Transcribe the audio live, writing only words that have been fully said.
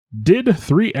Did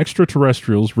 3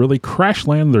 extraterrestrials really crash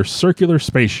land their circular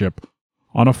spaceship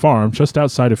on a farm just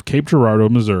outside of Cape Girardeau,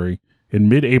 Missouri in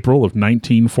mid-April of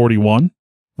 1941?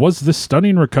 Was this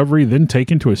stunning recovery then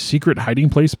taken to a secret hiding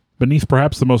place beneath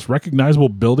perhaps the most recognizable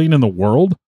building in the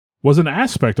world? Was an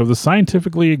aspect of the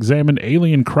scientifically examined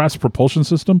alien craft propulsion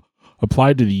system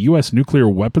applied to the U.S. nuclear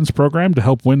weapons program to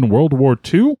help win World War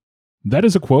II? That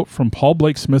is a quote from Paul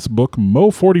Blake Smith's book, Mo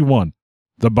 41,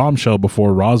 The Bombshell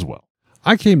Before Roswell.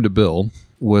 I came to Bill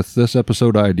with this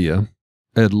episode idea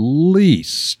at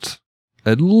least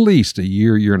a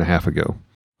year and a half ago.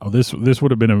 Oh, this would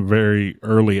have been a very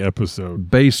early episode.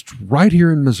 Based right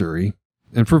here in Missouri.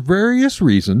 And for various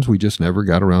reasons, we just never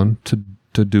got around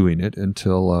to doing it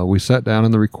until we sat down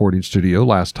in the recording studio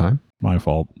last time. My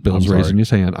fault. Bill's raising his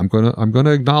hand. I'm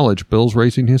gonna acknowledge Bill's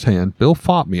raising his hand. Bill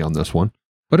fought me on this one.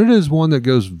 But it is one that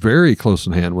goes very close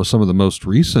in hand with some of the most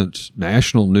recent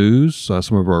national news,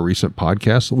 some of our recent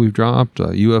podcasts that we've dropped,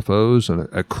 UFOs, and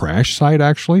a crash site,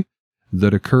 actually,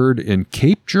 that occurred in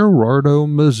Cape Girardeau,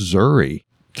 Missouri.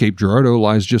 Cape Girardeau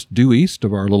lies just due east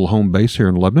of our little home base here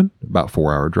in Lebanon, about a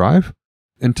 4-hour drive.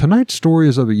 And tonight's story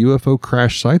is of a UFO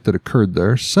crash site that occurred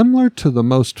there, similar to the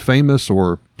most famous,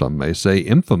 or some may say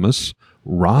infamous,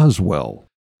 Roswell.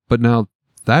 But now,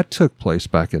 that took place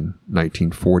back in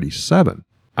 1947.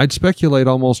 I'd speculate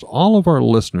almost all of our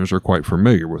listeners are quite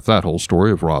familiar with that whole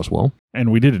story of Roswell.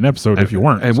 And we did an episode if you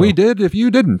weren't. And we did if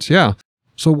you didn't, yeah.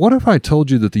 So what if I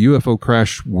told you that the UFO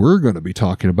crash we're going to be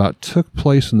talking about took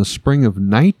place in the spring of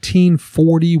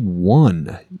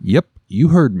 1941? Yep, you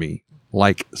heard me.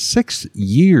 Like 6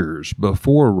 years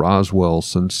before Roswell's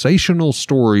sensational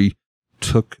story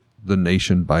took the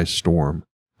nation by storm,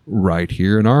 right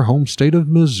here in our home state of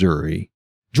Missouri.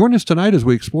 Join us tonight as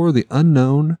we explore the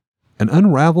unknown and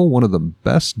unravel one of the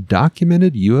best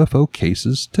documented UFO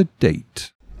cases to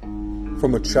date.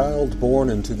 From a child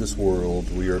born into this world,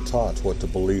 we are taught what to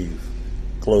believe.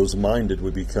 Closed-minded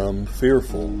we become,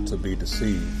 fearful to be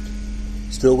deceived.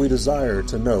 Still we desire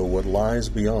to know what lies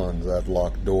beyond that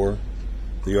locked door.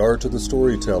 The art of the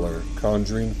storyteller,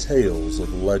 conjuring tales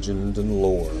of legend and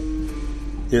lore.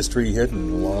 History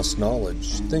hidden, lost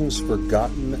knowledge, things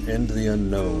forgotten and the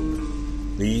unknown.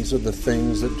 These are the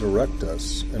things that direct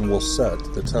us and will set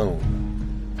the tone.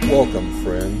 Welcome,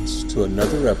 friends, to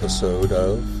another episode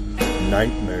of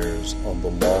Nightmares on the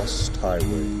Lost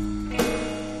Highway.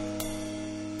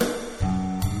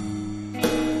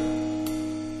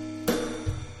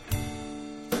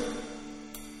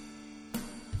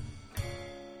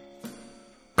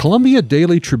 Columbia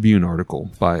Daily Tribune article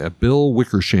by Bill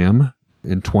Wickersham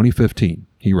in 2015.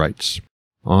 He writes,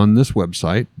 on this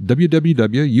website,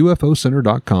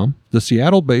 www.ufocenter.com, the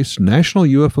Seattle-based National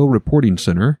UFO Reporting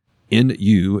Center,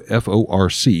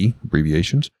 NUFORC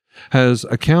abbreviations, has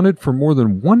accounted for more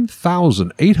than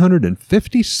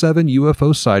 1,857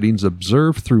 UFO sightings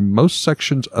observed through most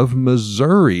sections of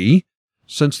Missouri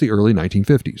since the early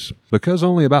 1950s. Because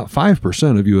only about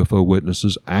 5% of UFO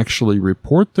witnesses actually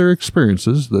report their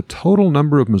experiences, the total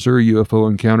number of Missouri UFO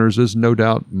encounters is no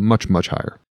doubt much, much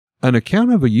higher. An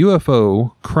account of a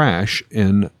UFO crash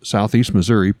in southeast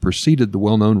Missouri preceded the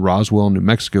well-known Roswell, New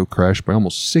Mexico crash by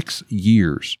almost 6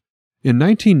 years. In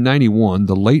 1991,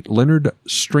 the late Leonard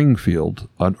Stringfield,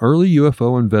 an early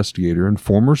UFO investigator and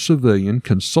former civilian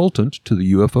consultant to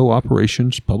the UFO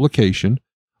Operations publication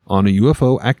on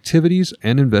UFO activities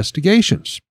and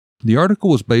investigations. The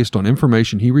article was based on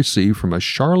information he received from a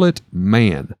Charlotte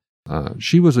Mann.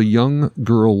 She was a young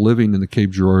girl living in the Cape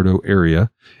Girardeau area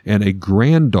and a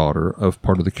granddaughter of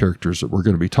part of the characters that we're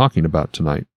going to be talking about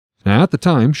tonight. Now, at the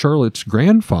time, Charlotte's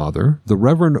grandfather, the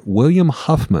Reverend William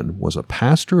Huffman, was a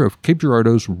pastor of Cape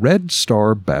Girardeau's Red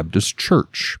Star Baptist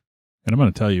Church. And I'm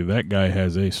going to tell you, that guy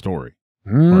has a story.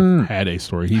 Or had a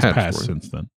story. He's passed since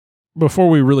then. Before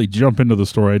we really jump into the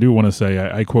story, I do want to say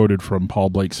I quoted from Paul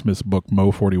Blake Smith's book,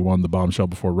 Mo 41, The Bombshell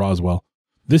Before Roswell.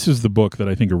 This is the book that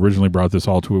I think originally brought this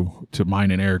all to mine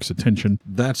and Eric's attention.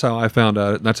 That's how I found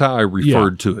out. That's how I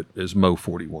referred to it as Mo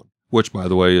 41, which, by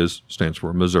the way, stands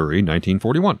for Missouri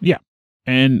 1941. Yeah.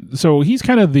 And so he's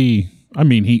kind of I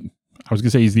was going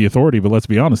to say he's the authority, but let's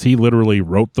be honest, he literally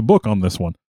wrote the book on this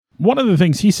one. One of the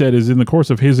things he said is in the course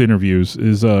of his interviews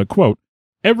is, quote,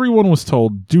 "Everyone was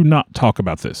told, do not talk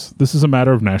about this. This is a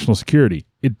matter of national security.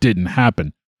 It didn't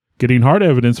happen. Getting hard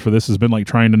evidence for this has been like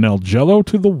trying to nail Jell-O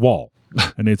to the wall,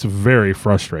 and it's very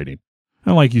frustrating."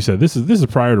 And like you said, this is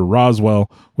prior to Roswell,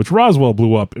 which Roswell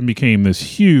blew up and became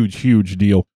this huge, huge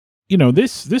deal. You know,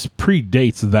 this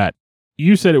predates that.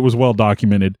 You said it was well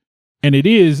documented, and it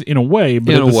is in a way,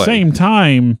 but at the same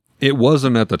time, it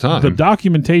wasn't at the time. The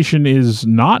documentation is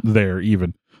not there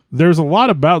even. There's a lot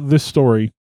about this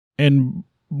story, and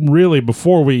really,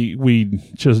 before we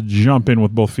just jump in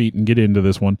with both feet and get into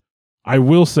this one, I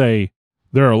will say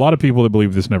there are a lot of people that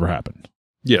believe this never happened.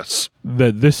 Yes.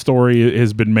 That this story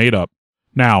has been made up.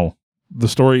 Now, the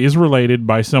story is related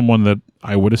by someone that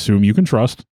I would assume you can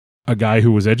trust. A guy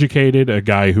who was educated, a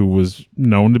guy who was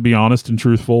known to be honest and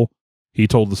truthful. He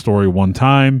told the story one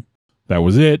time. That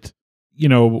was it. You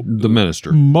know, The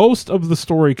minister. Most of the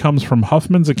story comes from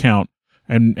Huffman's account,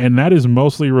 and that is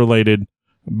mostly related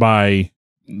by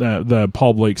the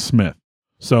Paul Blake Smith.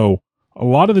 So a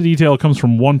lot of the detail comes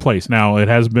from one place. Now, it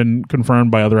has been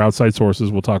confirmed by other outside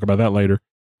sources. We'll talk about that later.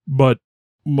 But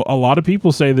a lot of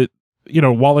people say that, you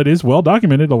know, while it is well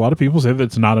documented, a lot of people say that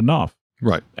it's not enough.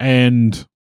 Right. And,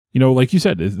 you know, like you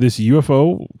said, this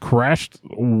UFO crashed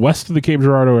west of the Cape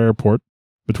Girardeau airport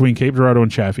between Cape Girardeau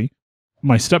and Chaffee.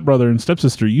 My stepbrother and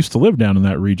stepsister used to live down in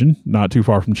that region, not too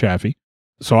far from Chaffee.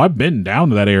 So I've been down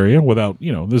to that area without,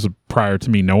 you know, this is prior to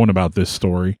me knowing about this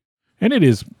story. And it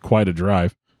is quite a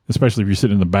drive, especially if you're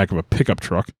sitting in the back of a pickup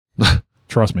truck.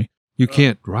 Trust me. You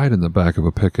can't ride in the back of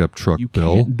a pickup truck, You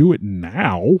Bill. can't do it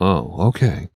now. Oh,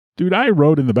 okay. Dude, I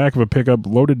rode in the back of a pickup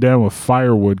loaded down with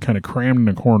firewood, kind of crammed in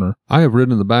a corner. I have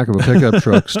ridden in the back of a pickup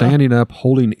truck, standing up,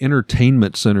 holding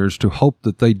entertainment centers to hope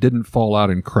that they didn't fall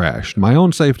out and crash. My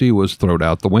own safety was thrown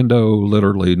out the window.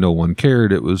 Literally, no one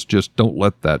cared. It was just, don't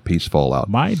let that piece fall out.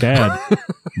 My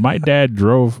dad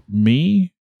drove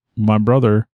me, my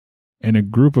brother, and a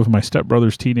group of my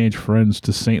stepbrother's teenage friends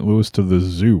to St. Louis to the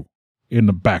zoo in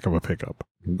the back of a pickup.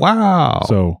 Wow.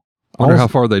 So, Wonder how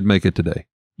far they'd make it today.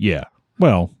 Yeah.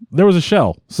 Well, there was a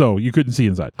shell, so you couldn't see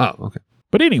inside. Oh, okay.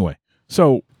 But anyway,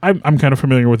 so I'm kind of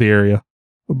familiar with the area.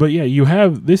 But yeah, you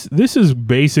have this is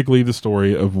basically the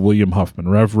story of William Huffman,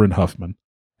 Reverend Huffman.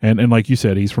 And like you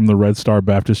said, he's from the Red Star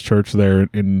Baptist Church there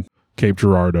in Cape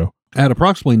Girardeau. At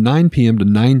approximately 9 p.m. to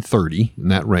 9:30, in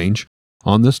that range,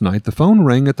 on this night, the phone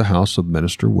rang at the house of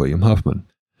Minister William Huffman.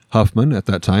 Huffman, at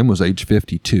that time, was age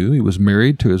 52. He was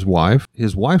married to his wife.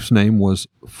 His wife's name was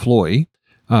Floy,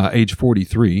 age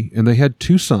 43, and they had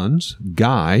two sons,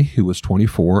 Guy, who was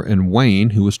 24, and Wayne,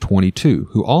 who was 22,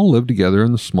 who all lived together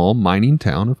in the small mining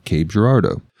town of Cape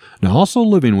Girardeau. Now, also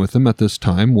living with them at this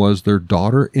time was their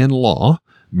daughter-in-law,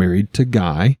 married to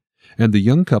Guy, and the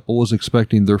young couple was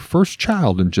expecting their first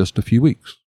child in just a few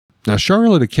weeks. Now,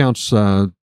 Charlotte accounts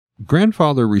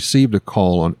grandfather received a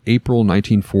call on April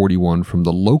 1941 from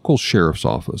the local sheriff's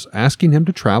office asking him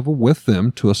to travel with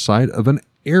them to a site of an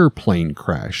airplane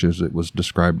crash, as it was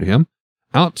described to him,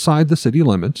 outside the city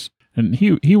limits. And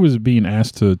he was being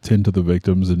asked to tend to the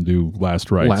victims and do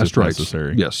last rites if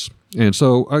necessary. Yes. And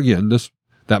so, again,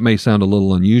 that may sound a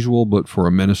little unusual, but for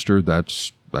a minister,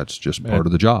 that's just part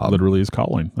of the job. Literally his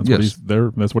calling. That's Yes. what he's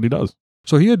there. That's what he does.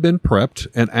 So he had been prepped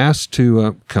and asked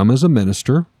to come as a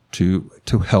minister to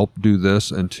help do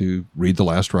this and to read the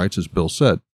last rites, as Bill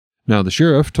said. Now, the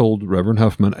sheriff told Reverend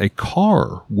Huffman a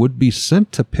car would be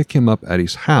sent to pick him up at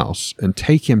his house and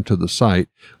take him to the site,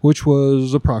 which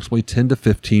was approximately 10 to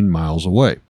 15 miles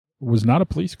away. It was not a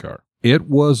police car. It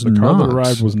was The car that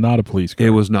arrived was not a police car.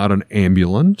 It was not an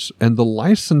ambulance, and the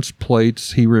license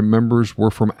plates, he remembers,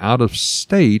 were from out of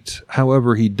state.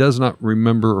 However, he does not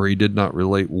remember, or he did not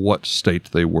relate what state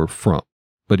they were from.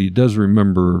 But he does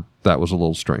remember that was a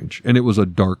little strange. And it was a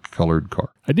dark-colored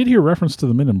car. I did hear reference to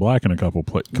the Men in Black in a couple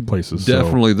places.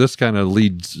 Definitely, this kind of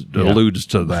alludes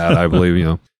to that, I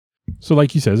believe, So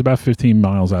like you said, it's about 15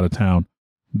 miles out of town.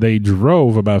 They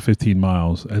drove about 15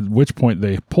 miles, at which point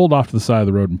they pulled off to the side of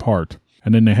the road and parked.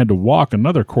 And then they had to walk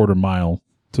another quarter mile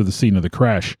to the scene of the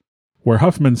crash, where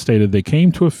Huffman stated they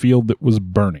came to a field that was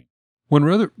burning. When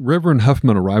Reverend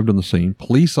Huffman arrived on the scene,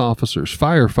 police officers,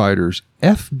 firefighters,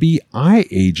 FBI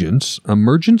agents,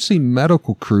 emergency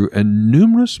medical crew, and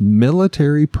numerous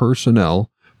military personnel,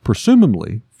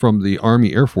 presumably from the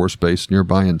Army Air Force Base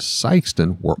nearby in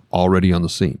Sykeston, were already on the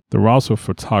scene. There were also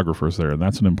photographers there, and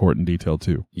that's an important detail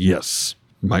too. Yes.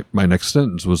 My next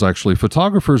sentence was actually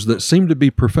photographers that seemed to be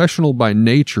professional by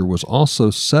nature was also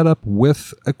set up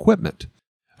with equipment.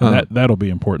 That'll be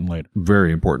important later.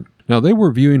 Very important. Now, they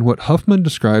were viewing what Huffman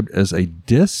described as a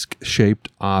disc-shaped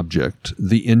object,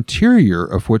 the interior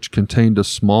of which contained a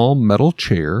small metal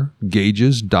chair,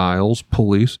 gauges, dials,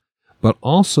 pulleys, but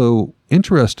also,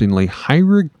 interestingly,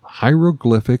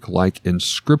 hieroglyphic-like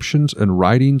inscriptions and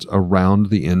writings around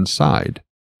the inside.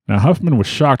 Now, Huffman was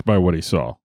shocked by what he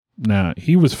saw. Now,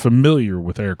 he was familiar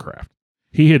with aircraft.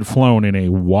 He had flown in a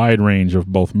wide range of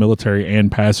both military and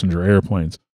passenger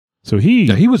airplanes. So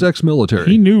he was ex-military.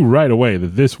 He knew right away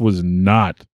that this was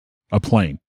not a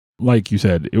plane. Like you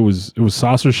said, it was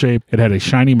saucer shaped. It had a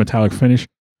shiny metallic finish.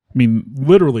 I mean,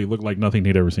 literally looked like nothing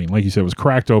he'd ever seen. Like you said, it was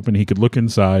cracked open. He could look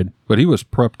inside. But he was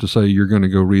prepped to say, you're going to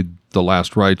go read the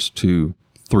last rites to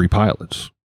 3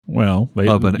 pilots. Well,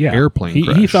 of an airplane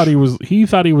crash. He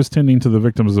thought he was tending to the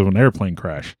victims of an airplane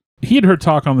crash. He had heard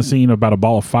talk on the scene about a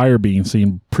ball of fire being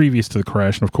seen previous to the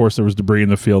crash, and of course there was debris in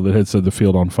the field that had set the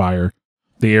field on fire.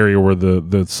 The area where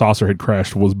the saucer had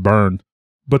crashed was burned.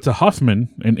 But to Huffman,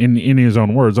 and in his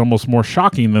own words, almost more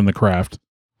shocking than the craft.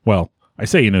 Well, I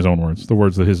say in his own words, the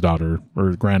words that his daughter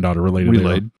or granddaughter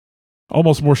relayed.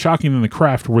 Almost more shocking than the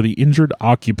craft were the injured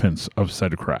occupants of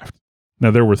said craft. Now,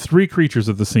 there were 3 creatures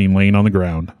at the scene laying on the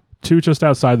ground, 2 just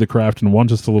outside the craft and 1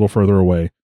 just a little further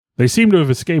away. They seemed to have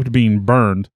escaped being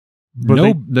burned.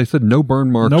 But they said no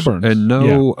burn marks, no burns, and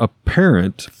no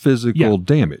apparent physical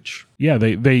damage. Yeah,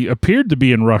 they appeared to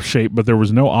be in rough shape, but there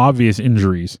was no obvious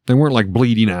injuries. They weren't like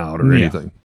bleeding out or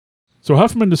anything. So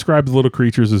Huffman described the little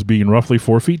creatures as being roughly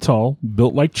 4 feet tall,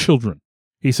 built like children.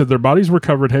 He said their bodies were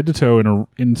covered head to toe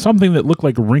in something that looked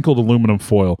like wrinkled aluminum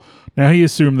foil. Now, he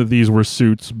assumed that these were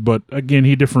suits, but again,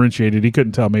 he differentiated. He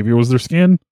couldn't tell. Maybe it was their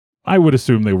skin. I would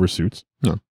assume they were suits.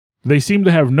 No. They seemed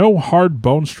to have no hard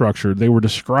bone structure. They were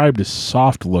described as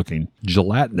soft looking.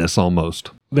 Gelatinous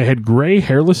almost. They had gray,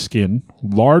 hairless skin,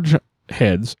 large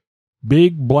heads,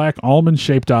 big black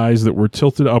almond-shaped eyes that were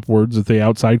tilted upwards at the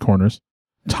outside corners,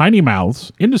 tiny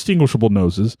mouths, indistinguishable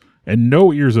noses, and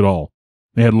no ears at all.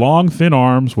 They had long, thin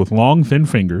arms with long, thin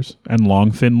fingers and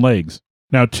long, thin legs.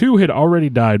 Now, 2 had already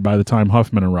died by the time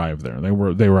Huffman arrived there. They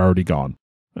were already gone.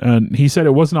 And he said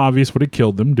it wasn't obvious what had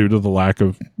killed them due to the lack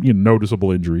of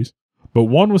noticeable injuries. But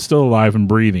 1 was still alive and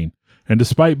breathing. And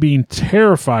despite being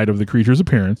terrified of the creature's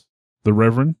appearance, the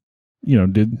Reverend,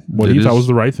 did what he thought was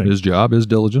the right thing. His job, his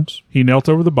diligence. He knelt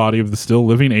over the body of the still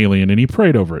living alien and he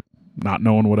prayed over it, not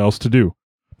knowing what else to do.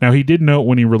 Now, he did note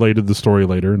when he related the story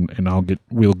later, and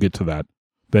we'll get to that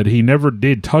he never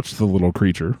did touch the little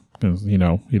creature, because, he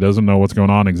doesn't know what's going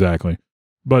on exactly.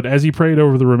 But as he prayed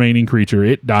over the remaining creature,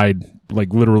 it died,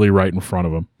 like, literally right in front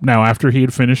of him. Now, after he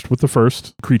had finished with the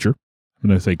first creature, I'm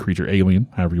going to say creature, alien,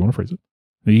 however you want to phrase it,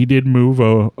 he did move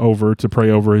over to pray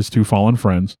over his 2 fallen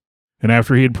friends, and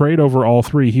after he had prayed over all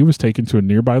 3, he was taken to a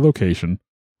nearby location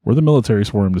where the military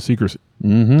swore him to secrecy.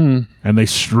 Mm-hmm. And they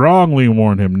strongly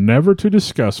warned him never to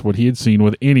discuss what he had seen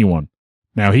with anyone.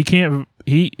 Now, he's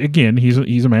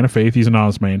a man of faith. He's an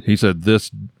honest man. He said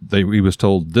he was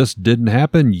told, this didn't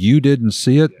happen. You didn't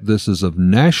see it. This is of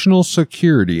national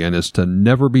security and is to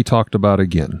never be talked about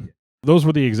again. Those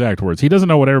were the exact words. He doesn't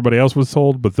know what everybody else was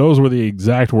told, but those were the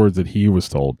exact words that he was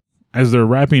told. As they're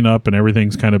wrapping up and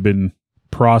everything's kind of been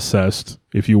processed,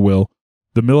 if you will,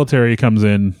 the military comes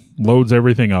in, loads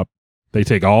everything up. They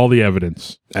take all the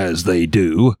evidence. As they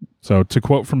do. So to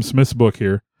quote from Smith's book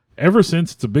here, ever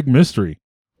since it's a big mystery.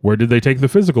 Where did they take the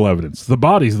physical evidence? The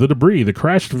bodies, the debris, the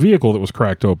crashed vehicle that was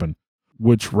cracked open,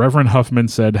 which Reverend Huffman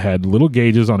said had little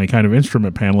gauges on a kind of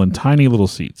instrument panel and tiny little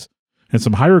seats, and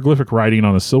some hieroglyphic writing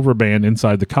on a silver band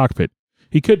inside the cockpit.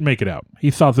 He couldn't make it out. He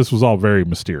thought this was all very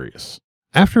mysterious.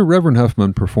 After Reverend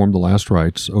Huffman performed the last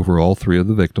rites over all 3 of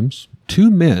the victims, 2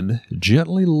 men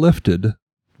gently lifted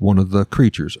one of the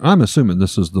creatures. I'm assuming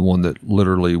this is the one that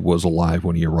literally was alive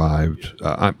when he arrived.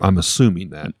 I'm assuming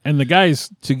that. And the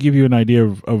guys, to give you an idea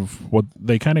of what,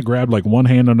 they kind of grabbed like one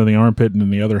hand under the armpit and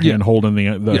then the other hand holding the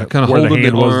kind of where holding the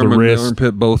hand the was arm the and wrist. the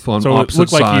armpit both on so opposite it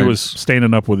looked like sides. he was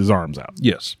standing up with his arms out.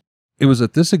 Yes. It was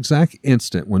at this exact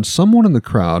instant when someone in the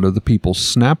crowd of the people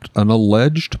snapped an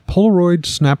alleged Polaroid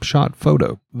snapshot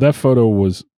photo. That photo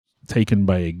was taken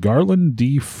by a Garland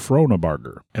D.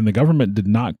 Fronabarger, and the government did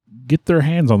not get their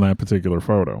hands on that particular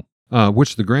photo.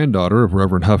 Which the granddaughter of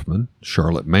Reverend Huffman,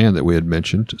 Charlotte Mann that we had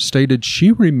mentioned, stated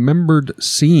she remembered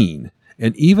seeing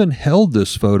and even held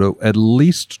this photo at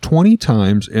least 20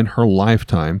 times in her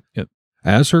lifetime. Yep.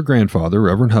 As her grandfather,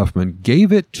 Reverend Huffman,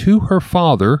 gave it to her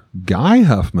father, Guy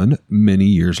Huffman, many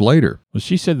years later. Well,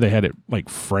 she said they had it like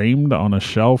framed on a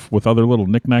shelf with other little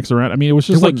knickknacks around. I mean, it was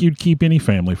just like you'd keep any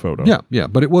family photo. Yeah,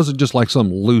 but it wasn't just like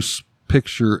some loose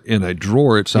picture in a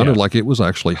drawer. It sounded like it was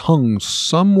actually hung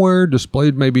somewhere,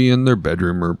 displayed maybe in their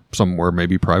bedroom or somewhere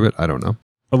maybe private. I don't know.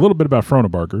 A little bit about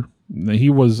Fronabarger.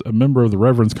 He was a member of the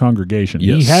Reverend's congregation.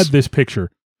 Yes. He had this picture.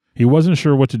 He wasn't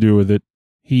sure what to do with it.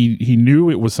 He knew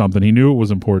it was something. He knew it was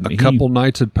important. A couple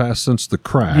nights had passed since the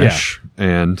crash. Yeah.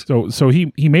 And so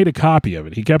he made a copy of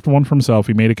it. He kept one for himself.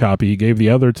 He made a copy. He gave the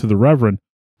other to the Reverend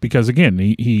because, again,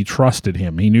 he trusted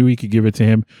him. He knew he could give it to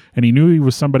him, and he knew he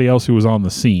was somebody else who was on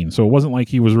the scene. So it wasn't like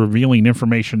he was revealing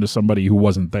information to somebody who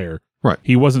wasn't there. Right.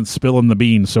 He wasn't spilling the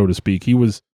beans, so to speak. He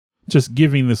was just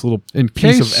giving this little in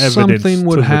piece case of evidence something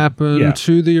would happen yeah.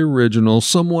 to the original,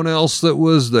 someone else that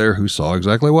was there who saw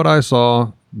exactly what I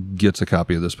saw, gets a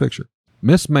copy of this picture.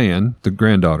 Miss Mann, the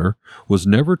granddaughter, was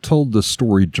never told the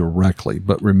story directly,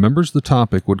 but remembers the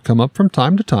topic would come up from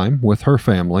time to time with her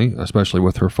family, especially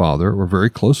with her father, were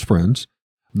very close friends.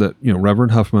 That,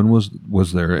 Reverend Huffman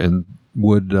was there and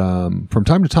would, from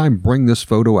time to time, bring this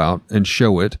photo out and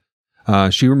show it.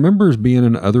 She remembers being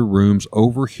in other rooms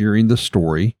overhearing the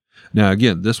story. Now,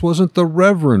 again, this wasn't the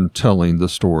Reverend telling the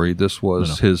story. This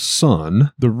was his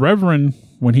son. The Reverend,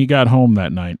 when he got home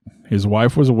that night, his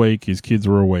wife was awake, his kids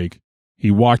were awake.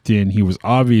 He walked in. He was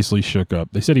obviously shook up.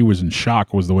 They said he was in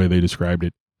shock was the way they described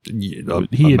it.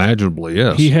 Imaginably,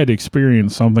 yes. He had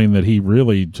experienced something that he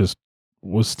really just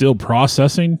was still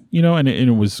processing, and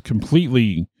it was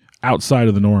completely outside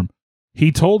of the norm.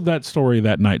 He told that story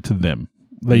that night to them.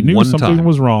 They knew something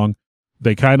was wrong.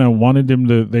 They kind of wanted him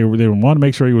to, they wanted to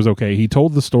make sure he was okay. He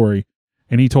told the story,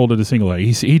 and he told it a single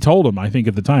day. He told him, I think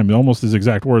at the time, almost his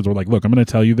exact words were like, look, I'm going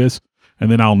to tell you this,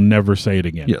 and then I'll never say it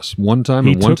again. Yes, one time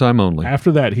and one time only.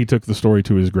 After that, he took the story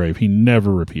to his grave. He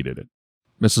never repeated it.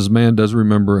 Mrs. Mann does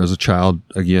remember as a child,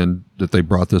 again, that they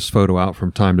brought this photo out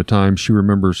from time to time. She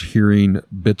remembers hearing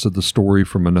bits of the story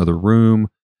from another room.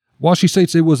 While she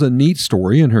states it was a neat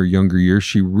story in her younger years,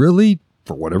 she really,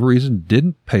 for whatever reason,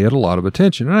 didn't pay it a lot of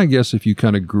attention. And I guess if you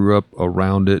kind of grew up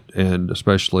around it, and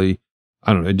especially,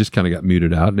 I don't know, it just kind of got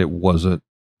muted out, and it wasn't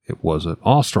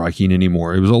awe-striking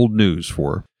anymore. It was old news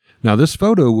for her. Now, this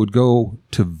photo would go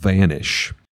to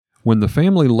vanish when the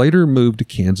family later moved to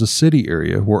Kansas City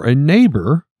area, where a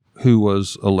neighbor who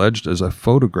was alleged as a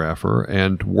photographer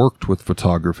and worked with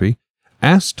photography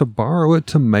asked to borrow it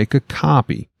to make a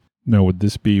copy. Now, would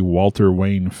this be Walter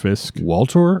Wayne Fisk?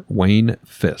 Walter Wayne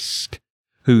Fisk,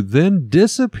 who then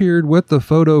disappeared with the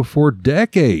photo for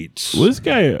decades. Well, this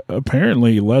guy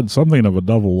apparently led something of a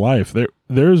double life.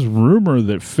 There's rumor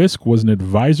that Fisk was an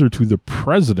advisor to the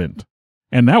president.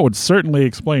 And that would certainly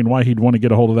explain why he'd want to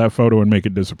get a hold of that photo and make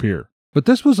it disappear. But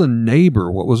this was a neighbor,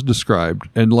 what was described.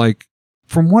 And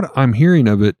from what I'm hearing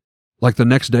of it, the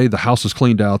next day the house is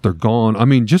cleaned out, they're gone. I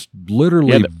mean, just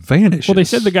literally vanishes. Well, they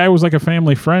said the guy was like a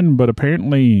family friend, but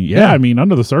apparently,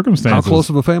 under the circumstances. How close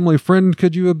of a family friend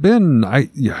could you have been?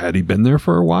 Had he been there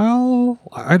for a while?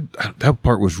 That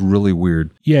part was really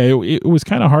weird. Yeah, it was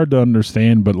kind of hard to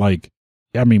understand, but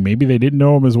maybe they didn't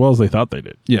know him as well as they thought they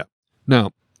did. Yeah.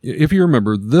 Now, if you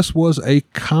remember, this was a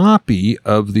copy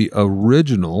of the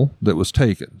original that was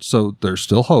taken. So there's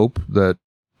still hope that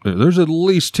there's at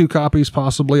least 2 copies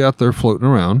possibly out there floating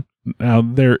around. Now,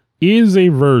 there is a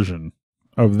version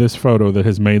of this photo that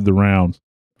has made the rounds,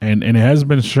 and it has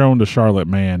been shown to Charlotte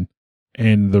Mann.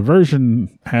 And the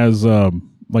version has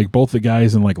both the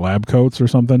guys in lab coats or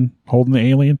something holding the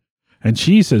alien. And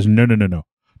she says, no.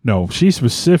 No, she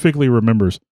specifically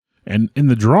remembers. And in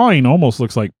the drawing almost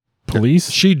looks like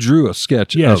police. She drew a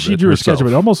sketch. Yeah, she drew a sketch of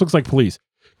it. It almost looks like police.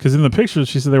 Because in the pictures,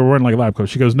 she said they were wearing lab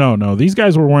coats. She goes, no, these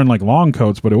guys were wearing long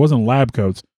coats, but it wasn't lab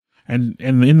coats. And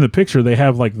in the picture, they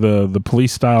have the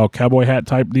police style cowboy hat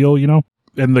type deal,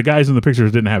 And the guys in the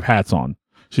pictures didn't have hats on.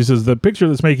 She says the picture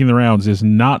that's making the rounds is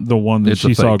not the one that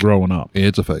she saw growing up.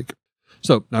 It's a fake.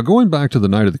 So now going back to the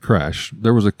night of the crash,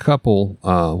 there was a couple,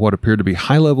 what appeared to be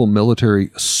high-level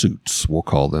military suits, we'll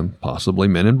call them, possibly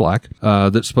men in black,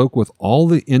 that spoke with all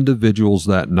the individuals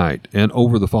that night and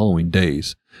over the following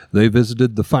days. They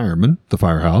visited the firemen, the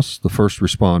firehouse, the first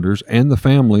responders, and the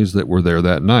families that were there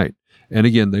that night. And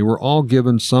again, they were all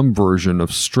given some version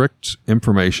of strict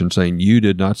information saying, you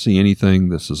did not see anything.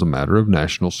 This is a matter of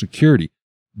national security.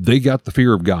 They got the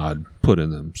fear of God put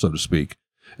in them, so to speak.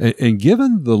 And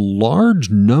given the large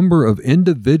number of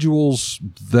individuals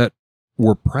that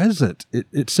were present,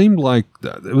 it seemed like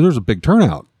there was a big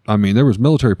turnout. I mean, there was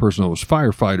military personnel, there was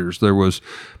firefighters, there was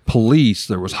police,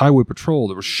 there was highway patrol,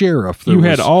 there was sheriff. You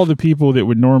had all the people that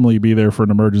would normally be there for an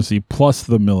emergency, plus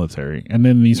the military. And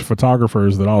then these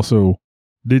photographers that also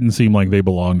didn't seem like they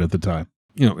belonged at the time.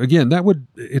 Again,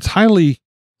 it's highly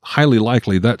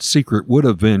likely that secret would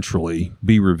eventually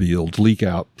be revealed, leak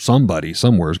out. Somebody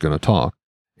somewhere is going to talk.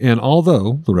 And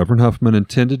although the Reverend Huffman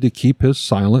intended to keep his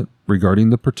silent regarding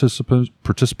the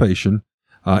participation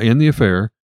in the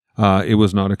affair, it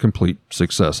was not a complete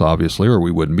success, obviously, or we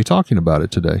wouldn't be talking about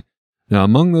it today. Now,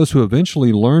 among those who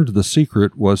eventually learned the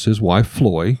secret was his wife,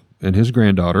 Floy, and his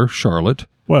granddaughter, Charlotte.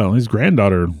 Well, his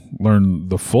granddaughter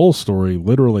learned the full story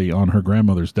literally on her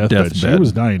grandmother's deathbed. She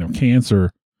was dying of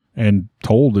cancer and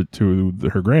told it to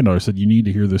her granddaughter, said, you need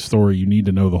to hear this story. You need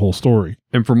to know the whole story.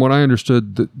 And from what I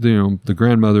understood, the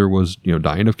grandmother was,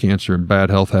 dying of cancer and bad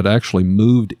health, had actually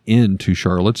moved into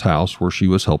Charlotte's house where she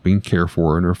was helping care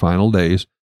for her in her final days.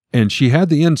 And she had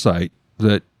the insight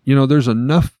that, there's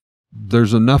enough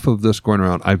there's enough of this going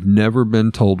around. I've never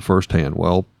been told firsthand,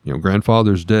 well,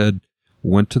 grandfather's dead,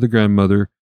 went to the grandmother,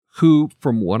 who,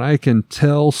 from what I can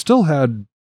tell, still had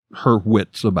her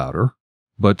wits about her,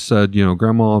 but said,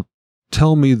 Grandma,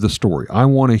 tell me the story. I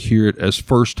want to hear it as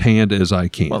firsthand as I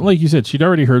can. Well, like you said, she'd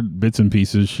already heard bits and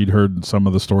pieces. She'd heard some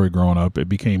of the story growing up. It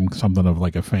became something of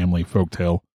like a family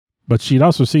folktale. But she'd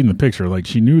also seen the picture. Like,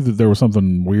 she knew that there was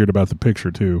something weird about the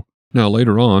picture, too. Now,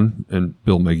 later on, and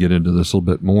Bill may get into this a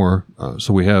little bit more,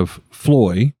 so we have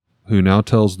Floy, who now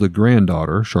tells the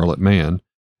granddaughter, Charlotte Mann.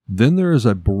 Then there is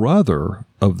a brother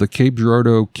of the Cape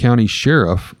Girardeau County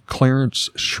Sheriff, Clarence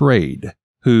Schrade,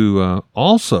 who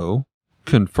also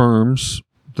confirms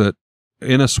that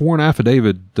in a sworn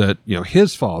affidavit that,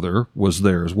 his father was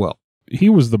there as well. He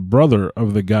was the brother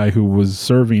of the guy who was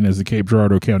serving as the Cape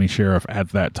Girardeau County Sheriff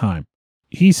at that time.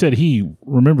 He said he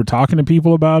remembered talking to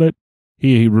people about it.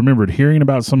 He remembered hearing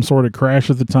about some sort of crash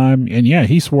at the time. And yeah,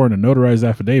 he swore in a notarized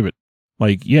affidavit.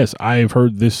 Like, yes, I've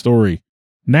heard this story.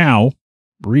 Now,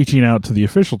 reaching out to the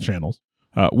official channels,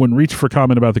 when reached for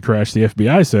comment about the crash, the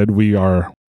FBI said, we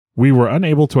were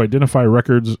unable to identify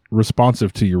records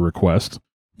responsive to your request.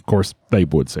 Of course, they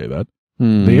would say that.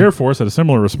 The Air Force had a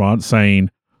similar response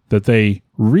saying that they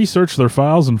researched their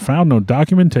files and found no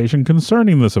documentation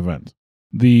concerning this event.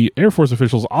 The Air Force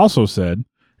officials also said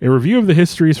a review of the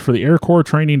histories for the Air Corps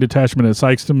Training Detachment at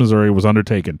Sykeston, Missouri was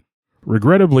undertaken.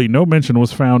 Regrettably, no mention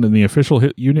was found in the official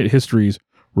unit histories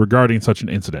regarding such an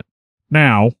incident.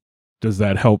 Now, does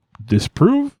that help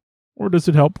disprove or does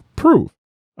it help prove?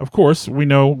 Of course, we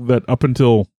know that up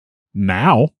until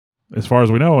now, as far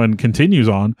as we know, and continues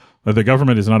on, that the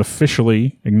government is not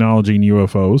officially acknowledging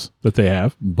UFOs that they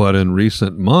have. But in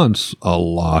recent months, a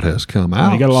lot has come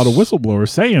out. And you got a lot of whistleblowers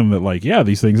saying that, like, yeah,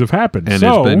 these things have happened. And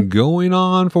it's been going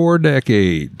on for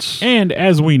decades. And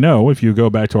as we know, if you go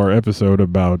back to our episode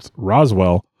about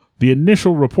Roswell, the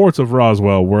initial reports of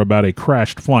Roswell were about a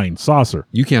crashed flying saucer.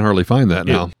 You can't hardly find that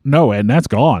now. No, and that's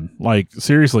gone. Like,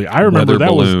 seriously, I remember weather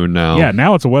that balloon now. Yeah,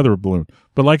 now it's a weather balloon.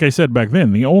 But like I said back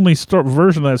then, the only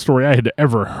version of that story I had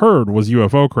ever heard was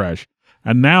UFO crash.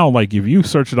 And now, like, if you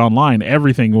search it online,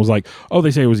 everything was like, oh,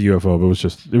 they say it was a UFO, but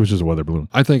it was just a weather balloon.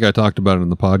 I think I talked about it in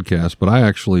the podcast, but I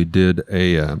actually did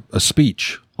a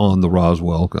speech on the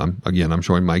Roswell. I'm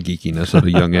showing my geekiness at a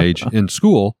young age in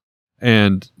school.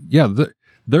 And yeah,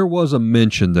 there was a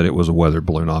mention that it was a weather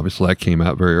balloon. Obviously, that came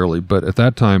out very early. But at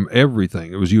that time,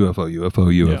 everything, it was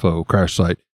UFO, crash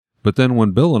site. But then when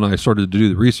Bill and I started to do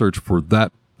the research for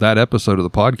that episode of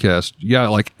the podcast, yeah,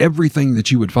 like everything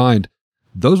that you would find,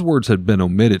 those words had been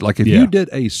omitted. Like if you did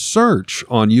a search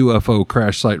on UFO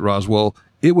crash site Roswell,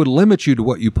 it would limit you to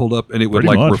what you pulled up and it would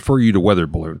refer you to weather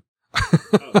balloon.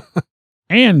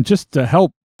 And just to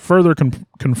help further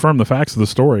confirm the facts of the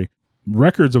story,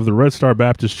 records of the Red Star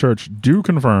Baptist Church do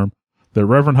confirm that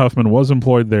Reverend Huffman was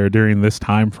employed there during this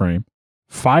time frame.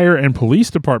 Fire and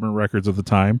police department records of the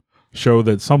time show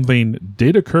that something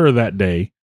did occur that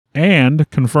day and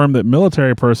confirm that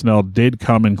military personnel did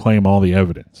come and claim all the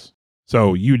evidence.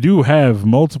 So you do have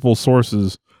multiple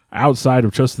sources outside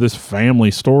of just this family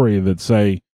story that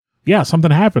say, yeah,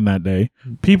 something happened that day.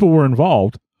 People were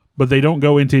involved, but they don't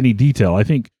go into any detail. I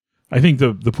think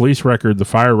the police record, the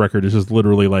fire record is just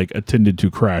literally like attended to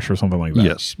crash or something like that.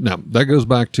 Yes. Now, that goes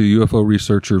back to UFO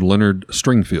researcher Leonard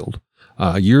Stringfield.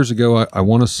 Years ago, I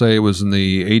want to say it was in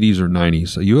the 80s or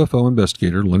 90s, a UFO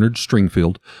investigator, Leonard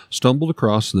Stringfield, stumbled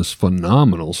across this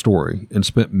phenomenal story and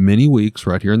spent many weeks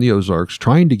right here in the Ozarks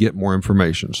trying to get more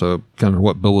information. So kind of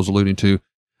what Bill was alluding to,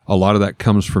 a lot of that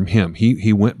comes from him.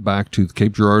 He went back to the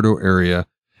Cape Girardeau area.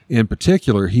 In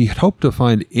particular, he had hoped to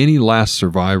find any last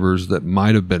survivors that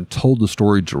might have been told the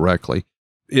story directly.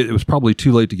 It was probably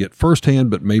too late to get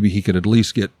firsthand, but maybe he could at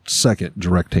least get second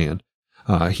direct hand.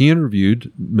 He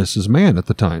interviewed Mrs. Mann at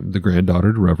the time, the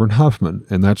granddaughter to Reverend Huffman,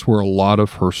 and that's where a lot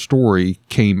of her story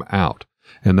came out.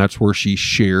 And that's where she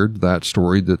shared that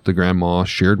story that the grandma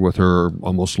shared with her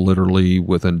almost literally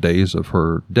within days of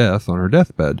her death on her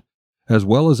deathbed, as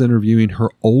well as interviewing her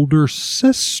older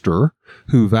sister,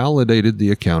 who validated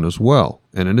the account as well.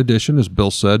 And in addition, as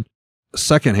Bill said, a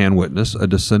secondhand witness, a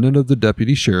descendant of the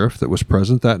deputy sheriff that was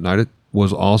present that night,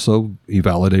 he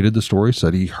validated the story,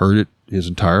 said he heard it his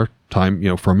entire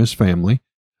time, from his family.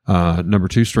 Number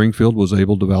two, Stringfield was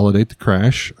able to validate the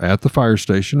crash at the fire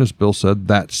station. As Bill said,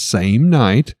 that same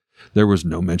night, there was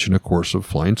no mention, of course, of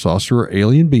flying saucer or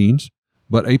alien beings,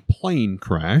 but a plane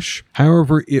crash.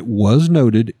 However, it was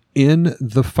noted in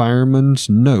the fireman's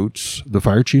notes, the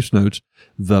fire chief's notes,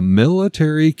 the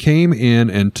military came in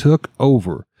and took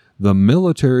over. The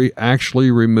military actually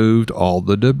removed all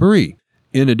the debris.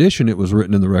 In addition, it was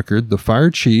written in the record, the fire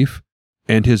chief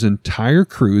and his entire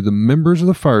crew, the members of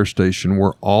the fire station,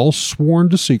 were all sworn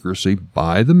to secrecy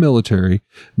by the military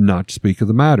not to speak of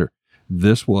the matter.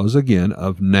 This was, again,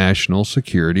 of national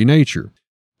security nature.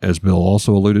 As Bill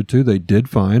also alluded to, they did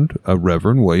find a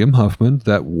Reverend William Huffman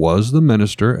that was the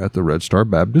minister at the Red Star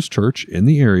Baptist Church in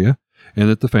the area, and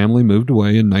that the family moved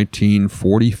away in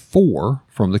 1944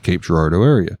 from the Cape Girardeau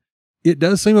area. It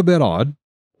does seem a bit odd.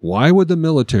 Why would the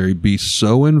military be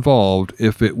so involved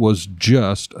if it was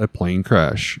just a plane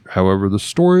crash? However, the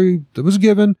story that was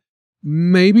given,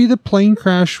 maybe the plane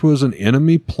crash was an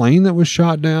enemy plane that was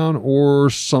shot down or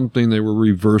something they were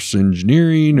reverse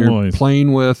engineering or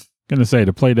playing with. Going to say,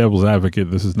 to play devil's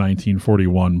advocate, this is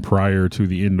 1941, prior to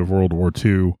the end of World War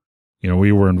II. You know,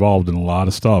 we were involved in a lot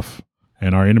of stuff,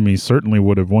 and our enemies certainly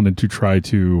would have wanted to try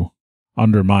to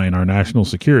undermine our national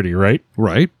security, right?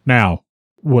 Right. Now,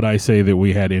 would I say that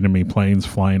we had enemy planes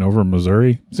flying over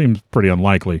Missouri? Seems pretty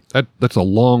unlikely. That's a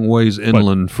long ways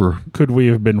inland Could we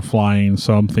have been flying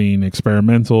something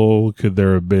experimental? Could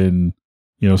there have been,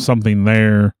 something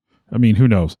there? I mean, who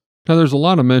knows? Now, there's a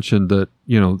lot of mention that,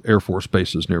 Air Force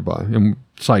bases nearby, and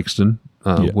Sykeston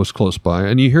was close by,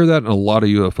 and you hear that in a lot of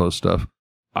UFO stuff.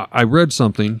 I read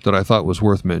something that I thought was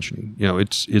worth mentioning.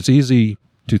 It's easy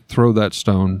to throw that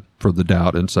stone for the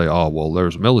doubt and say, oh, well,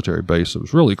 there's a military base that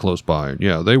was really close by,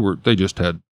 and they just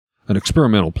had an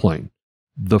experimental plane.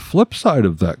 The flip side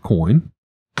of that coin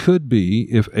could be,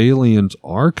 if aliens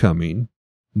are coming,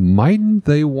 mightn't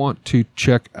they want to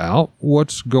check out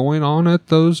what's going on at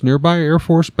those nearby Air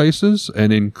Force bases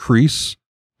and increase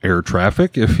air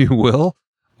traffic, if you will,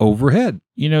 overhead?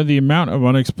 The amount of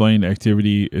unexplained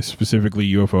activity,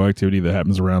 specifically UFO activity, that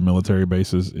happens around military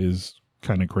bases is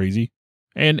kind of crazy.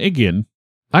 And again,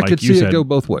 I could see it go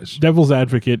both ways. Devil's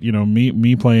advocate,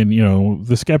 me playing,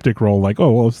 the skeptic role, like,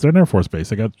 oh, well, it's an Air Force base.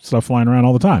 They got stuff flying around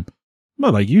all the time.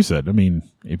 But like you said, I mean,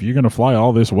 if you're going to fly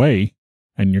all this way,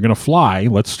 and you're going to fly,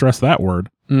 let's stress that word.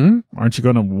 Mm-hmm. Aren't you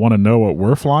going to want to know what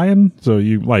we're flying? So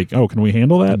you can we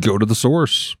handle that? Go to the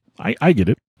source. I get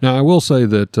it. Now, I will say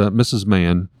that Mrs.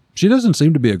 Mann, she doesn't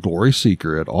seem to be a glory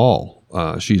seeker at all.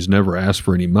 She's never asked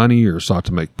for any money or sought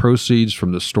to make proceeds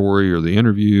from the story or the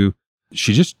interview.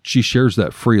 She shares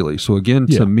that freely. So again,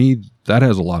 to me, that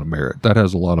has a lot of merit. That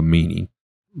has a lot of meaning.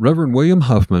 Reverend William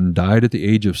Huffman died at the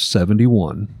age of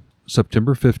 71.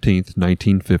 September 15th,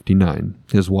 1959.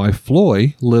 His wife,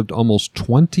 Floy, lived almost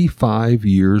 25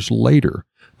 years later,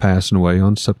 passing away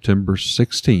on September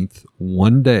 16th,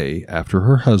 one day after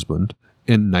her husband,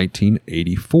 in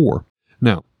 1984.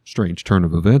 Now, strange turn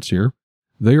of events here.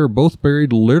 They are both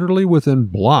buried literally within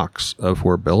blocks of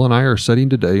where Bill and I are sitting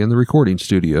today in the recording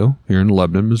studio here in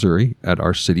Lebanon, Missouri, at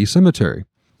our city cemetery.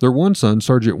 Their one son,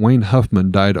 Sergeant Wayne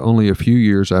Huffman, died only a few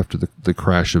years after the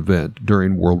crash event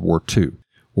during World War II.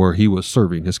 Where he was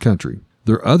serving his country.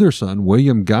 Their other son,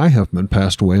 William Guy Huffman,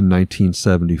 passed away in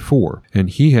 1974, and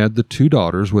he had the two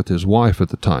daughters with his wife at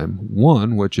the time.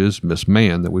 One, which is Miss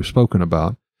Mann that we've spoken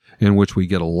about, in which we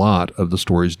get a lot of the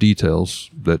story's details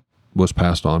that was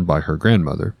passed on by her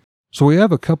grandmother. So we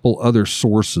have a couple other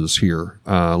sources here.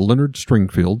 Leonard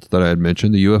Stringfield, that I had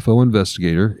mentioned, the UFO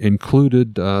investigator,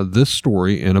 included this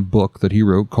story in a book that he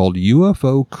wrote called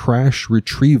UFO Crash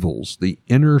Retrievals, The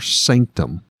Inner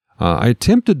Sanctum. I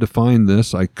attempted to find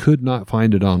this. I could not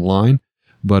find it online,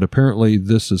 but apparently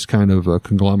this is kind of a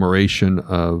conglomeration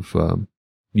of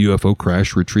UFO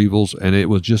crash retrievals, and it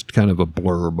was just kind of a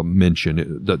blurb, a mention.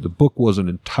 The book wasn't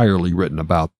entirely written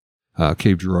about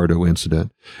Cape Girardeau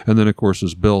Incident. And then, of course,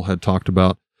 as Bill had talked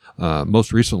about,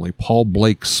 most recently, Paul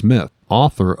Blake Smith,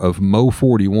 author of Mo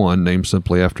 41, named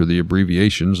simply after the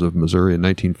abbreviations of Missouri in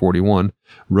 1941,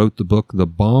 wrote the book The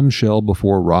Bombshell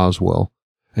Before Roswell.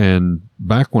 And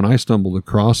back when I stumbled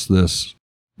across this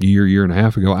year and a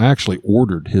half ago, I actually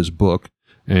ordered his book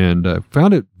and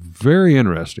found it very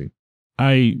interesting.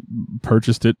 I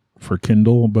purchased it for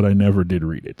Kindle, but I never did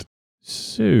read it.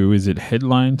 So, is it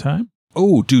headline time?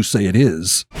 Oh, do say it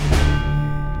is.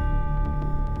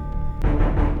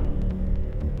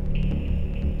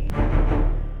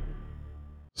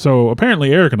 So,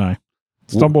 apparently Eric and I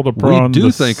stumbled upon the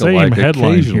same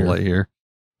headline here.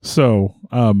 So,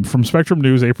 from Spectrum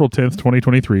News, April 10th,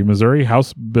 2023, Missouri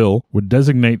House bill would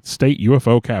designate state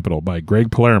UFO capital by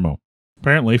Greg Palermo.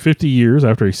 Apparently, 50 years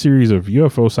after a series of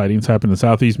UFO sightings happened in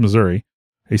southeast Missouri,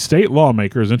 a state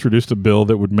lawmaker has introduced a bill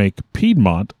that would make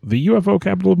Piedmont the UFO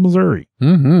capital of Missouri.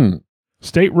 Mm-hmm.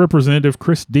 State Representative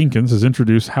Chris Dinkins has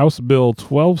introduced House Bill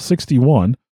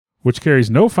 1261, which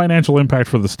carries no financial impact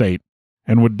for the state,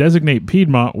 and would designate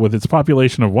Piedmont, with its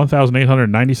population of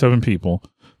 1,897 people,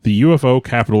 the UFO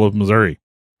capital of Missouri.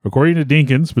 According to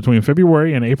Dinkins, between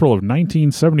February and April of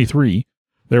 1973,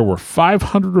 there were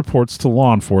 500 reports to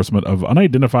law enforcement of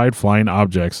unidentified flying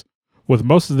objects, with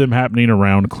most of them happening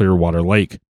around Clearwater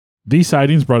Lake. These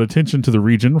sightings brought attention to the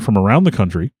region from around the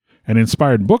country and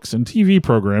inspired books and TV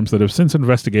programs that have since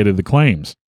investigated the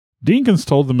claims. Dinkins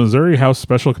told the Missouri House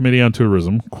Special Committee on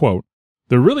Tourism, quote,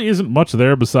 "There really isn't much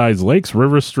there besides lakes,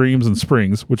 rivers, streams, and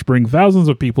springs, which bring thousands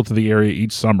of people to the area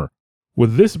each summer.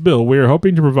 With this bill, we are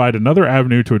hoping to provide another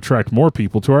avenue to attract more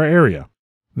people to our area."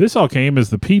 This all came as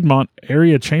the Piedmont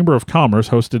Area Chamber of Commerce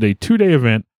hosted a 2-day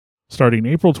event starting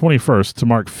April 21st to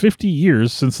mark 50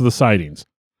 years since the sightings,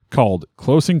 called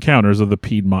Close Encounters of the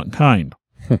Piedmont Kind.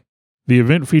 The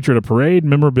event featured a parade,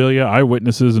 memorabilia,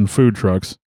 eyewitnesses, and food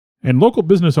trucks, and local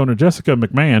business owner Jessica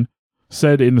McMahon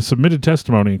said in the submitted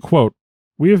testimony, quote,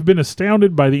 "We have been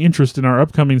astounded by the interest in our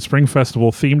upcoming spring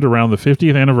festival themed around the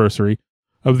 50th anniversary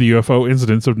of the UFO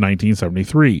incidents of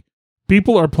 1973.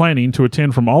 People are planning to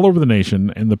attend from all over the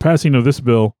nation, and the passing of this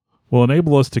bill will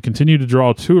enable us to continue to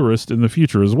draw tourists in the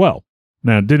future as well."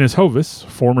 Now, Dennis Hovis,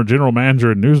 former general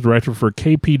manager and news director for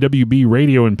KPWB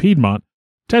Radio in Piedmont,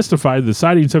 testified the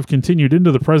sightings have continued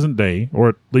into the present day, or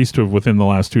at least to have within the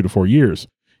last 2 to 4 years.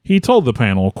 He told the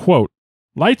panel, quote,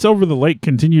 "Lights over the lake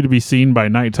continue to be seen by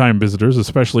nighttime visitors,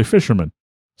 especially fishermen.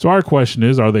 So our question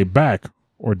is, are they back,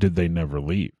 or did they never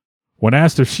leave?" When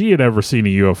asked if she had ever seen a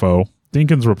UFO,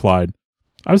 Dinkins replied,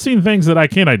 "I've seen things that I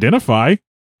can't identify.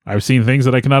 I've seen things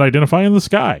that I cannot identify in the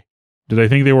sky. Did I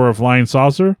think they were a flying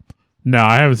saucer? No,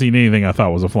 I haven't seen anything I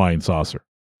thought was a flying saucer."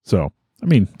 So, I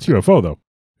mean, it's UFO though.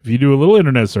 If you do a little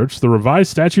internet search, the revised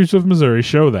statutes of Missouri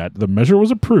show that the measure was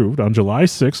approved on July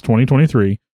 6,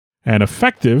 2023, and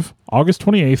effective August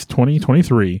 28,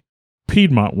 2023,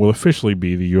 Piedmont will officially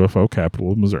be the UFO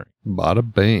capital of Missouri. Bada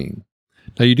bang.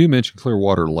 Now, you do mention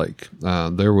Clearwater Lake.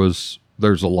 There's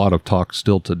a lot of talk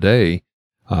still today,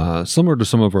 similar to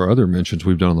some of our other mentions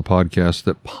we've done on the podcast,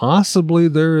 that possibly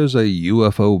there is a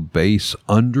UFO base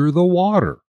under the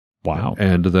water. Wow.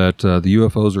 And that the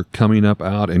UFOs are coming up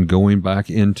out and going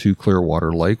back into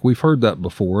Clearwater Lake. We've heard that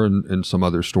before in some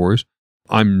other stories.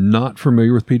 I'm not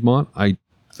familiar with Piedmont. I'm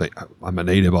a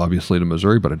native, obviously, to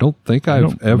Missouri, but I don't think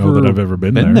I've ever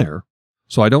been there.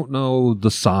 So I don't know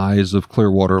the size of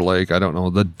Clearwater Lake. I don't know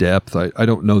the depth. I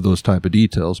don't know those type of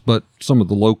details, but some of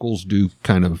the locals do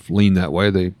kind of lean that way.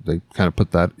 They kind of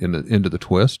put that into the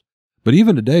twist. But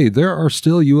even today, there are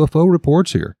still UFO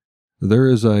reports here. There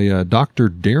is a Dr.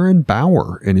 Darren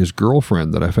Bauer and his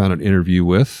girlfriend that I found an interview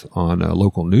with on a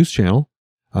local news channel.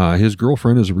 His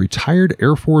girlfriend is a retired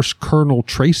Air Force Colonel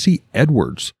Tracy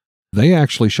Edwards. They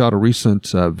actually shot a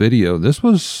recent video. This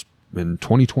was in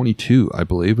 2022, I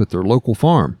believe, at their local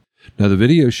farm. Now, the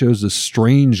video shows this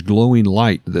strange glowing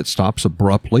light that stops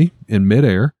abruptly in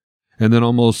midair and then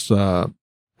almost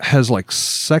has like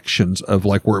sections of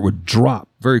like where it would drop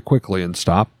very quickly and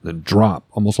stop and drop,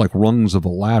 almost like rungs of a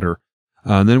ladder.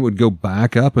 And then it would go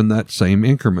back up in that same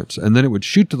increments. And then it would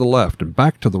shoot to the left and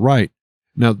back to the right.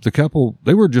 Now, the couple,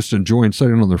 they were just enjoying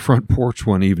sitting on their front porch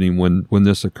one evening when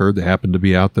this occurred. They happened to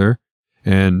be out there.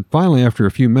 And finally, after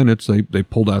a few minutes, they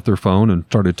pulled out their phone and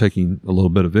started taking a little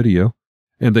bit of video.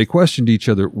 And they questioned each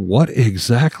other, what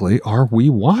exactly are we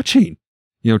watching?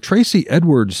 You know, Tracy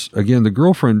Edwards, again, the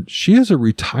girlfriend, she is a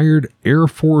retired Air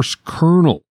Force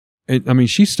colonel. And, I mean,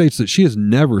 she states that she has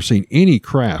never seen any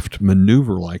craft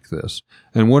maneuver like this.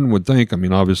 And one would think, I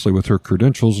mean, obviously with her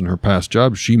credentials and her past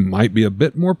jobs, she might be a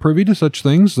bit more privy to such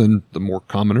things than the more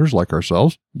commoners like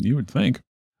ourselves. You would think.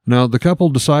 Now, the couple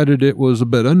decided it was a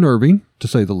bit unnerving, to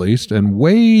say the least, and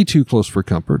way too close for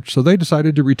comfort. So they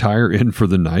decided to retire in for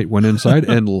the night, went inside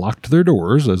and locked their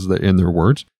doors, in their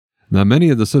words. Now,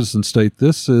 many of the citizens state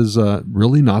this is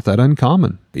really not that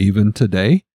uncommon. Even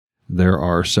today, there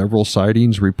are several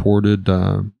sightings reported,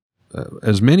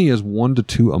 as many as 1 to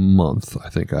 2 a month, I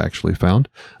think I actually found,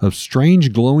 of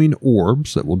strange glowing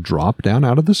orbs that will drop down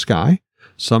out of the sky,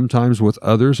 sometimes with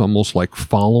others almost like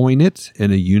following it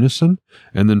in a unison,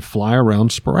 and then fly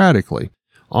around sporadically,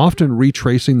 often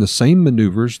retracing the same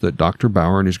maneuvers that Dr.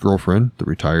 Bauer and his girlfriend, the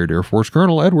retired Air Force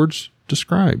Colonel Edwards,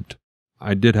 described.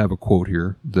 I did have a quote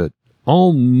here that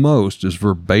almost is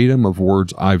verbatim of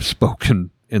words I've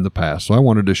spoken in the past, so I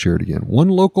wanted to share it again. One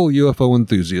local UFO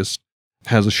enthusiast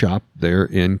has a shop there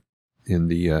in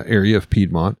the area of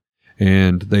Piedmont,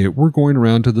 and they were going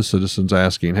around to the citizens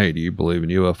asking, hey, do you believe in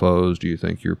UFOs? Do you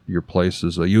think your place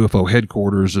is a UFO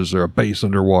headquarters? Is there a base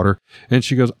underwater? And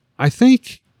she goes, I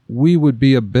think we would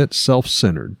be a bit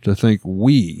self-centered to think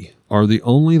we are the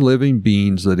only living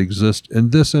beings that exist in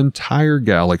this entire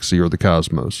galaxy or the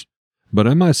cosmos. But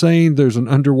am I saying there's an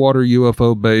underwater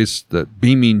UFO base that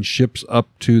beaming ships up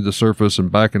to the surface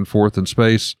and back and forth in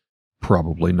space?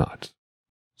 Probably not.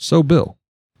 So, Bill,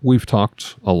 we've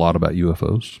talked a lot about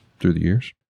UFOs through the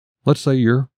years. Let's say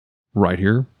you're right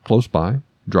here, close by,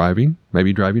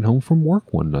 maybe driving home from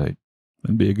work one night.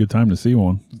 It'd be a good time to see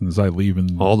one as I leave.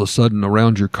 And all of a sudden,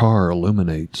 around your car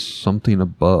illuminates something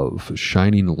above,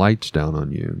 shining lights down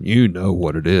on you. You know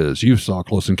what it is. You saw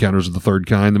Close Encounters of the Third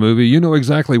Kind, the movie. You know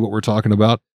exactly what we're talking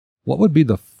about. What would be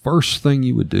the first thing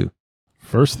you would do?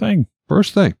 First thing.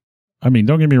 I mean,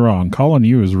 don't get me wrong. Calling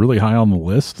you is really high on the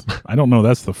list. I don't know.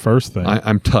 That's the first thing.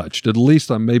 I'm touched. At least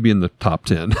I'm maybe in the top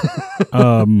 10.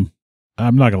 I'm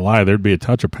not going to lie. There'd be a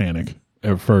touch of panic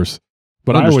at first.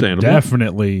 But I would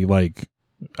definitely,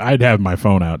 I'd have my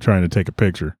phone out trying to take a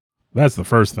picture. That's the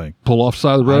first thing. Pull off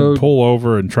side of the road. I'd pull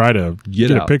over and try to get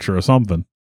a picture of something.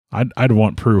 I'd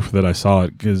want proof that I saw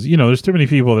it because, there's too many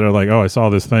people that are like, oh, I saw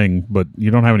this thing, but you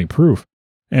don't have any proof.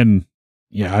 And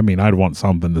yeah, I mean, I'd want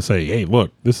something to say, hey,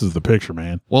 look, this is the picture,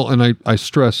 man. Well, and I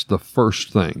stress the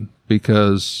first thing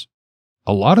because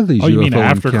a lot of these UFO you mean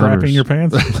after crapping your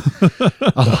pants?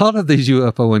 A lot of these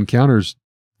UFO encounters,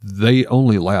 they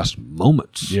only last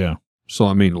moments. Yeah. So,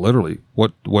 I mean, literally,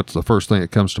 what's the first thing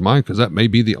that comes to mind? Because that may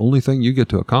be the only thing you get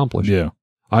to accomplish. Yeah.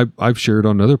 I've shared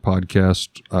on another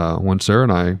podcast when Sarah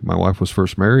and my wife was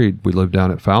first married, we lived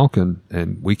down at Falcon,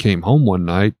 and we came home one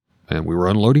night, and we were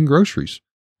unloading groceries.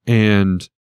 And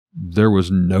there was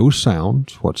no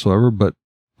sound whatsoever, but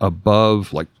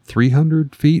above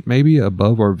 300 feet, maybe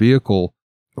above our vehicle,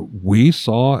 we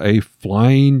saw a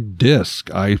flying disc.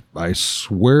 I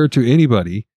swear to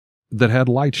anybody that had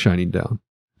light shining down,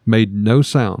 made no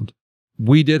sound.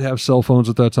 We did have cell phones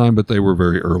at that time, but they were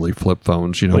very early flip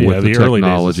phones, with the early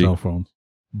technology. Days of cell phones.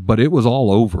 But it was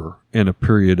all over in a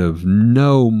period of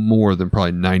no more than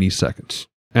probably 90 seconds.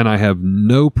 And I have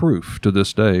no proof to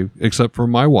this day, except for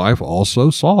my wife also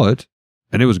saw it,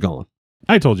 and it was gone.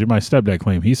 I told you my stepdad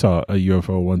claimed he saw a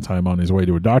UFO one time on his way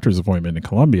to a doctor's appointment in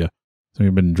Columbia. So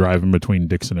he'd been driving between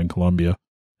Dixon and Columbia.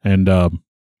 And,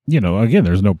 again,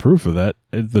 there's no proof of that.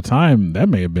 At the time, that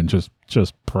may have been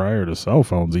just prior to cell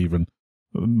phones even.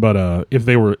 But if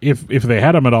they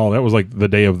had them at all, that was like the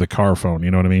day of the car phone,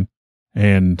 you know what I mean?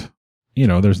 And,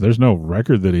 there's no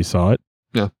record that he saw it.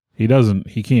 Yeah.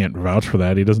 He can't vouch for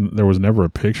that. There was never a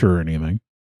picture or anything.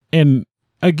 And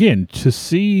again, to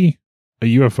see a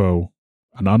UFO,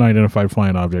 an unidentified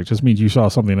flying object, just means you saw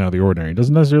something out of the ordinary. It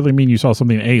doesn't necessarily mean you saw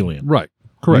something alien. Right.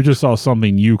 Correct. You just saw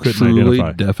something you couldn't Truly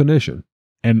identify. Definition.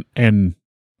 And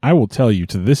I will tell you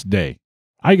to this day,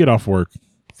 I get off work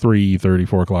 3:30,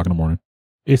 4 o'clock in the morning.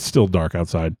 It's still dark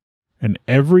outside. And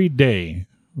every day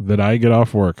that I get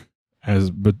off work,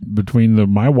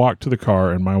 between my walk to the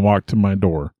car and my walk to my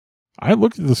door, I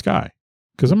look at the sky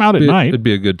because I'm out at night. It'd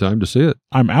be a good time to see it.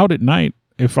 I'm out at night.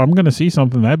 If I'm going to see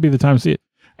something, that'd be the time to see it.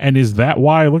 And is that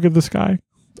why I look at the sky?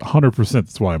 100%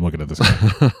 that's why I'm looking at the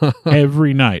sky.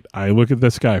 Every night I look at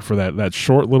the sky for that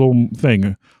short little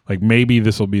thing, like maybe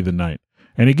this will be the night.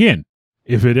 And again,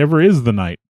 if it ever is the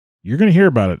night, you're going to hear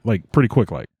about it pretty quick.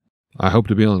 I hope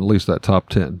to be on at least that top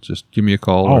 10. Just give me a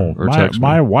call or text me.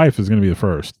 My wife is going to be the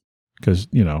first because,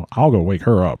 I'll go wake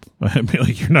her up and be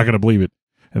like, you're not going to believe it.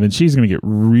 And then she's going to get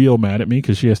real mad at me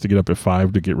because she has to get up at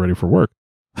 5 to get ready for work.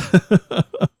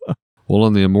 Well,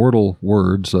 in the immortal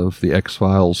words of the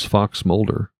X-Files Fox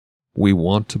Mulder, we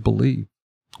want to believe.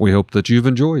 We hope that you've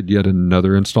enjoyed yet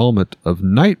another installment of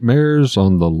Nightmares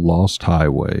on the Lost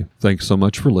Highway. Thanks so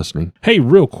much for listening. Hey,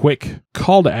 real quick,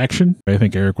 call to action. I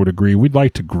think Eric would agree. We'd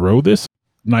like to grow this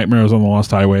Nightmares on the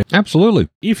Lost Highway. Absolutely.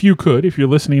 If you could, if you're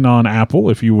listening on Apple,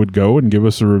 if you would go and give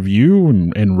us a review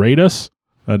and rate us.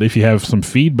 If you have some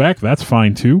feedback, that's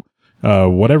fine too.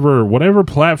 Whatever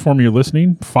platform you're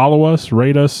listening, follow us,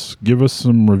 rate us, give us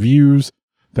some reviews.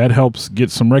 That helps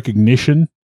get some recognition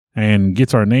and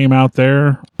gets our name out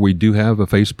there. We do have a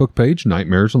Facebook page,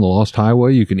 Nightmares on the Lost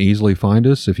Highway. You can easily find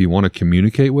us if you want to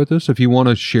communicate with us, if you want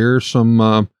to share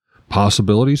some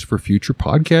possibilities for future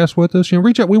podcasts with us.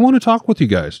 Reach out. We want to talk with you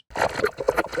guys.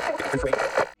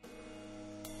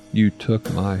 You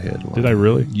took my headline. Did I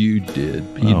really? You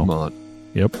did. Piedmont.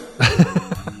 Yep.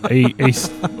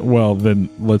 Well, then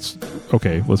let's back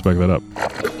that up.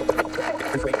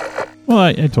 Well,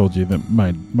 I told you that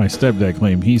my stepdad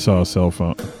claimed he saw a cell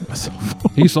phone.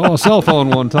 He saw a cell phone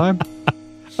one time.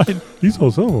 He saw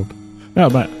a cell phone. No,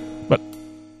 but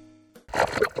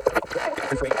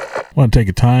I want to take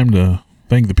a time to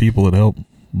thank the people that helped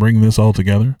bring this all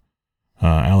together.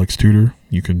 Alex Tudor,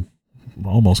 you can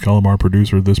almost call him our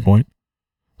producer at this point.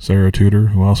 Sarah Tudor,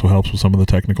 who also helps with some of the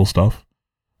technical stuff.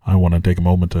 I want to take a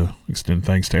moment to extend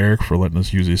thanks to Eric for letting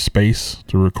us use his space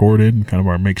to record in, kind of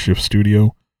our makeshift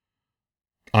studio.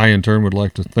 I, in turn, would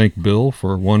like to thank Bill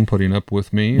for, one, putting up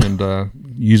with me and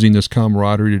using this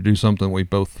camaraderie to do something we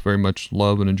both very much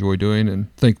love and enjoy doing,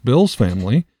 and thank Bill's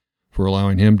family for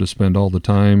allowing him to spend all the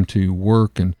time to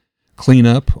work and clean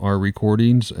up our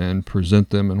recordings and present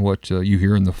them in what you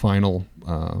hear in the final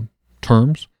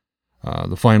terms,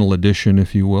 the final edition,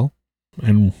 if you will.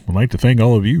 And I'd like to thank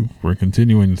all of you for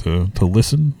continuing to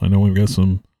listen. I know we've got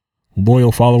some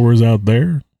loyal followers out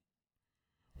there.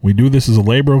 We do this as a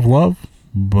labor of love,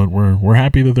 but we're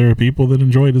happy that there are people that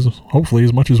enjoy it hopefully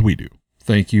as much as we do.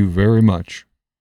 Thank you very much.